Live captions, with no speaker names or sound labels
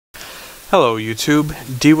Hello YouTube,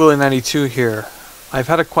 dwilly92 here. I've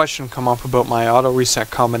had a question come up about my auto reset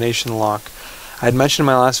combination lock. I had mentioned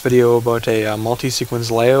in my last video about a multi-sequence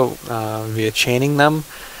layout via chaining them.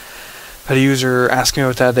 Had a user asking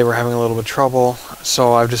about that. They were having a little bit of trouble,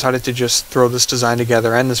 so I've decided to just throw this design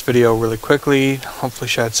together and this video really quickly, hopefully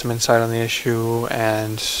shed some insight on the issue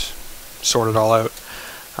and sort it all out.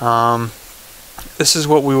 This is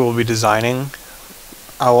what we will be designing.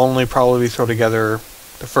 I'll only probably throw together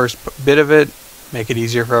the first bit of it, make it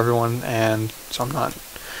easier for everyone, and so I'm not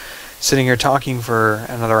sitting here talking for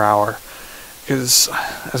another hour, because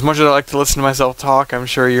as much as I like to listen to myself talk, I'm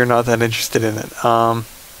sure you're not that interested in it.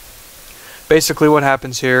 Basically what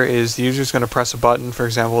happens here is the user's going to press a button. For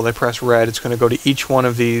example, they press red, it's going to go to each one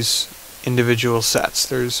of these individual sets.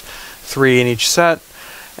 There's 3 in each set,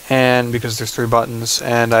 and because there's 3 buttons,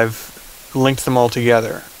 and I've linked them all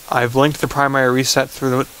together. I've linked the primary reset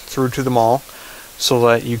through to them all, so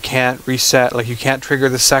that you can't reset, like you can't trigger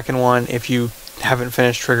the second one if you haven't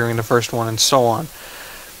finished triggering the first one, and so on.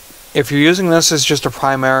 If you're using this as just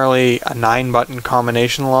primarily a 9-button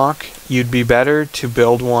combination lock, you'd be better to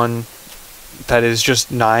build one that is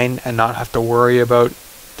just 9 and not have to worry about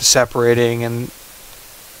the separating and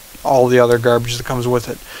all the other garbage that comes with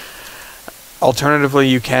it. Alternatively,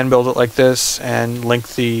 you can build it like this and link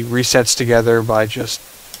the resets together by just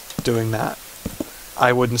doing that.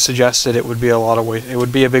 I wouldn't suggest it. It would be a lot of waste. It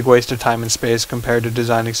would be a big waste of time and space compared to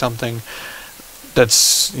designing something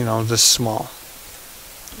that's, you know, this small.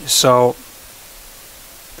 So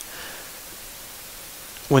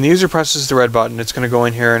when the user presses the red button, it's going to go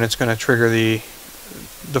in here and it's going to trigger the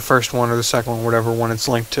first one or the second one, whatever one it's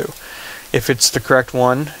linked to. If it's the correct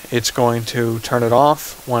one, it's going to turn it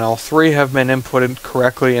off. When all 3 have been inputted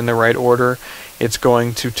correctly in the right order, it's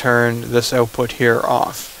going to turn this output here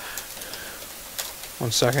off. One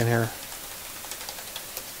second here.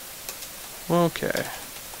 Okay.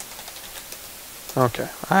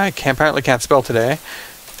 I apparently can't spell today.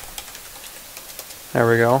 There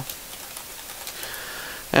we go.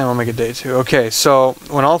 And we'll make it day 2. Okay, so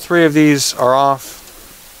when all 3 of these are off,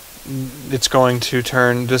 it's going to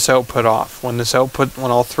turn this output off. When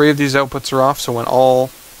all 3 of these outputs are off, so when all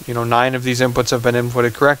 9 of these inputs have been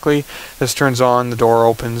inputted correctly, this turns on, the door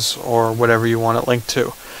opens, or whatever you want it linked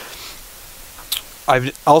to.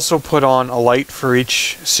 I've also put on a light for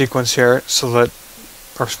each sequence here, so that,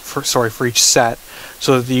 for each set,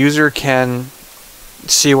 so that the user can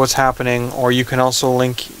see what's happening, or you can also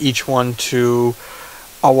link each one to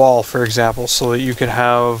a wall, for example, so that you could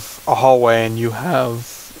have a hallway and you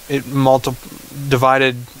have it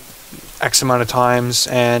divided X amount of times,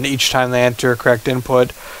 and each time they enter a correct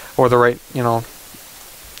input or the right,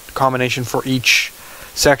 combination for each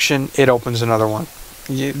section, it opens another one.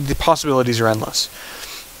 The possibilities are endless.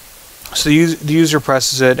 So the user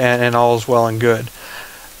presses it and all is well and good.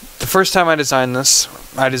 The first time I designed this,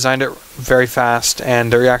 I designed it very fast,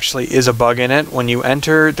 and there actually is a bug in it. When you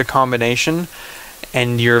enter the combination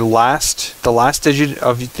and the last digit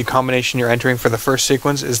of the combination you're entering for the first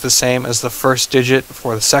sequence is the same as the first digit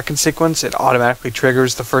for the second sequence, it automatically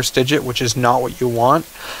triggers the first digit, which is not what you want.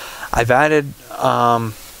 I've added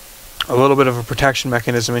a little bit of a protection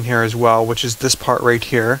mechanism in here as well, which is this part right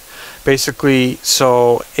here. Basically,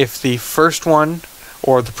 so if the first one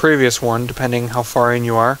or the previous one, depending how far in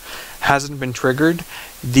you are, hasn't been triggered,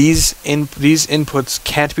 these inputs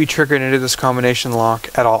can't be triggered into this combination lock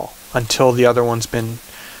at all until the other one's been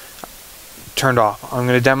turned off. I'm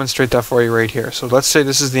going to demonstrate that for you right here. So let's say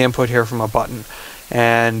this is the input here from a button,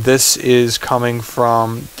 and this is coming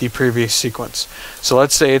from the previous sequence. So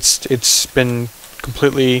let's say it's been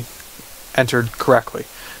completely entered correctly.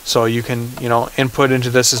 So you can, input into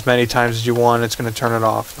this as many times as you want. It's going to turn it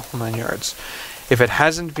off, the whole 9 yards. If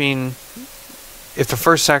the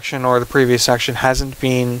first section or the previous section hasn't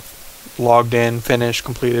been logged in, finished,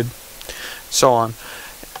 completed, so on,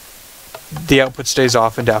 the output stays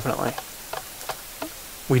off indefinitely.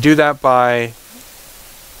 We do that by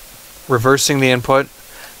reversing the input,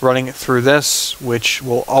 running it through this, which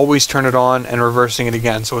will always turn it on, and reversing it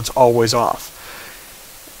again, so it's always off.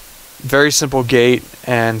 Very simple gate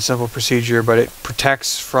and simple procedure, but it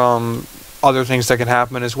protects from other things that can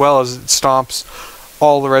happen, as well as it stops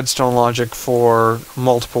all the redstone logic for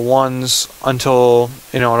multiple ones until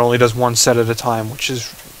it only does one set at a time, which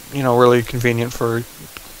is really convenient for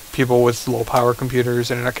people with low power computers,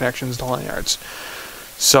 internet connections, the whole 9 yards.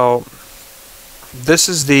 So this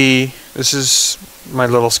is my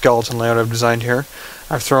little skeleton layout I've designed here.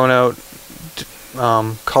 I've thrown out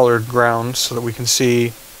colored ground so that we can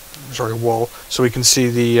see, wool, so we can see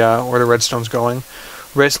the where the redstone's going.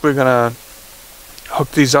 We're basically gonna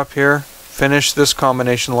hook these up here, finish this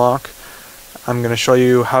combination lock, I'm going to show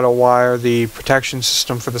you how to wire the protection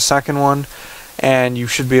system for the second one, and you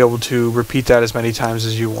should be able to repeat that as many times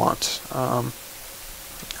as you want.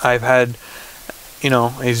 I've had,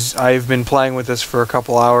 I've been playing with this for a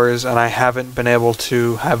couple hours, and I haven't been able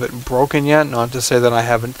to have it broken yet. Not to say that I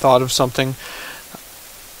haven't thought of something.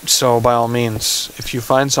 So by all means, if you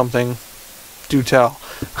find something, do tell.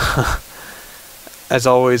 As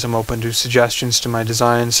always, I'm open to suggestions to my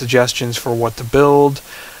design, suggestions for what to build,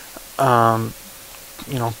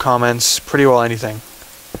 comments, pretty well anything.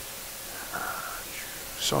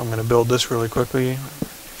 So I'm going to build this really quickly.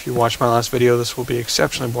 If you watch my last video, this will be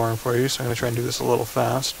exceptionally boring for you, so I'm going to try and do this a little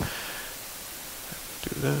fast.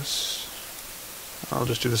 Do this. I'll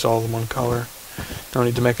just do this all in one color. No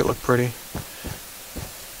need to make it look pretty.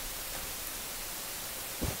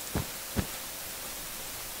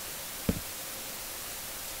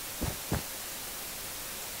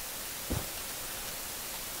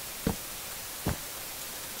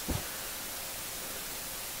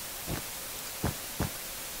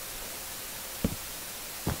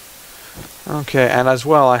 Okay, and as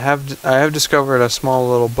well, I have discovered a small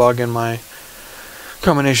little bug in my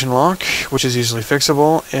combination lock, which is easily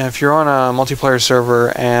fixable. If you're on a multiplayer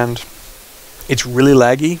server and it's really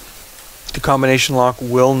laggy, the combination lock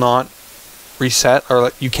will not reset,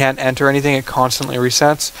 or you can't enter anything, it constantly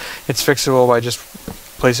resets. It's fixable by just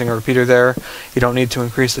placing a repeater there. You don't need to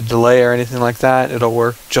increase the delay or anything like that. It'll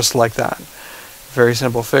work just like that. Very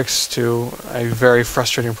simple fix to a very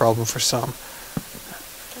frustrating problem for some.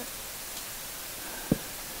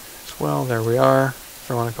 Well, there we are.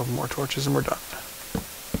 Throw on a couple more torches and we're done.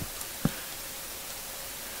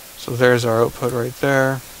 So there's our output right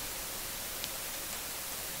there.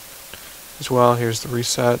 As well, here's the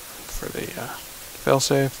reset for the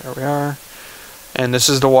failsafe. There we are. And this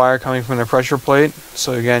is the wire coming from the pressure plate.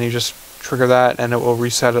 So again, you just trigger that and it will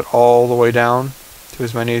reset it all the way down to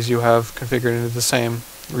as many as you have configured into the same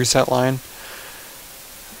reset line.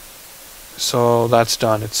 So that's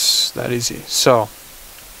done. It's that easy. So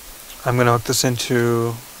I'm going to hook this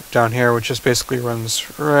into down here, which just basically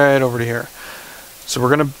runs right over to here. So we're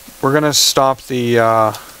gonna stop the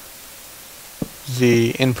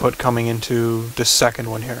input coming into the second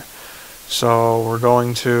one here. So we're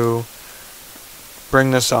going to bring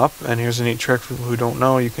this up, and here's a neat trick for people who don't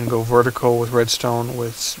know. You can go vertical with redstone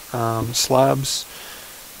with slabs,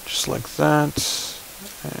 just like that,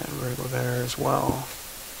 and we're going to go there as well,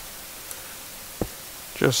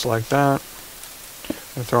 just like that.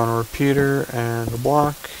 I'm going to throw in a repeater and a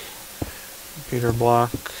block. Repeater,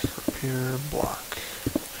 block, repeater, block.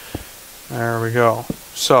 There we go.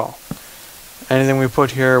 So, anything we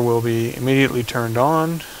put here will be immediately turned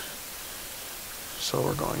on. So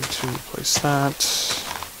we're going to place that.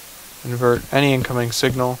 Invert any incoming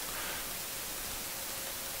signal.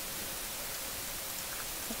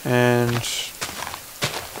 And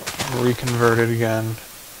reconvert it again.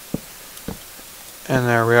 And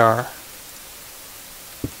there we are.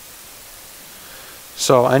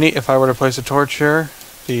 So if I were to place a torch here,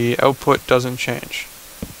 the output doesn't change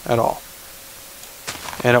at all.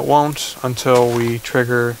 And it won't until we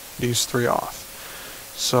trigger these three off.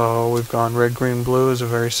 So we've gone red, green, blue is a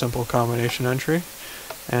very simple combination entry,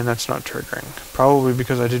 and that's not triggering. Probably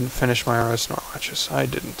because I didn't finish my RS NOR latches. I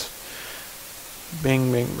didn't.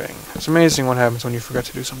 Bing, bing, bing. It's amazing what happens when you forget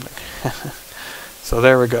to do something. So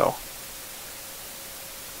there we go.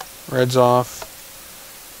 Red's off.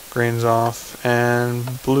 Green's off,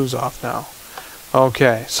 and blue's off now.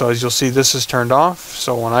 Okay, so as you'll see, this is turned off,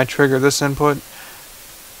 so when I trigger this input,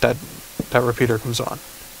 that repeater comes on,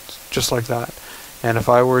 just like that. And if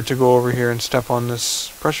I were to go over here and step on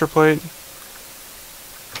this pressure plate,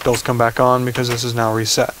 those come back on because this is now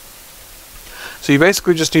reset. So you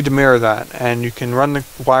basically just need to mirror that, and you can run the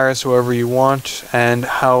wires however you want, and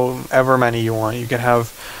however many you want. You can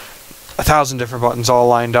have 1,000 different buttons all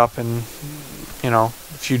lined up, and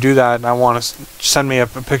if you do that, I want to send me a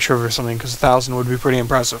picture of it or something, because 1,000 would be pretty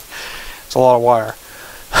impressive. It's a lot of wire.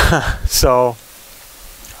 So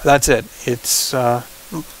that's it. It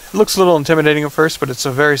looks a little intimidating at first, but it's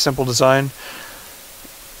a very simple design.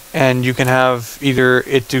 And you can have either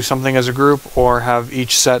it do something as a group or have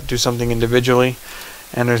each set do something individually.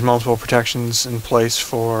 And there's multiple protections in place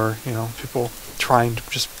for people trying to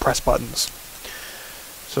just press buttons.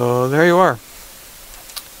 So there you are.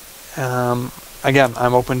 Again,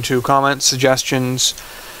 I'm open to comments, suggestions.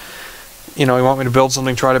 You want me to build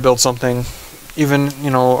something, try to build something. Even,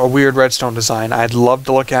 a weird redstone design. I'd love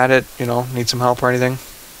to look at it, need some help or anything.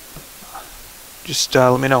 Just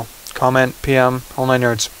let me know. Comment, PM, whole 9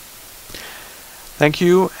 yards. Thank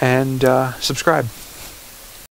you, and subscribe.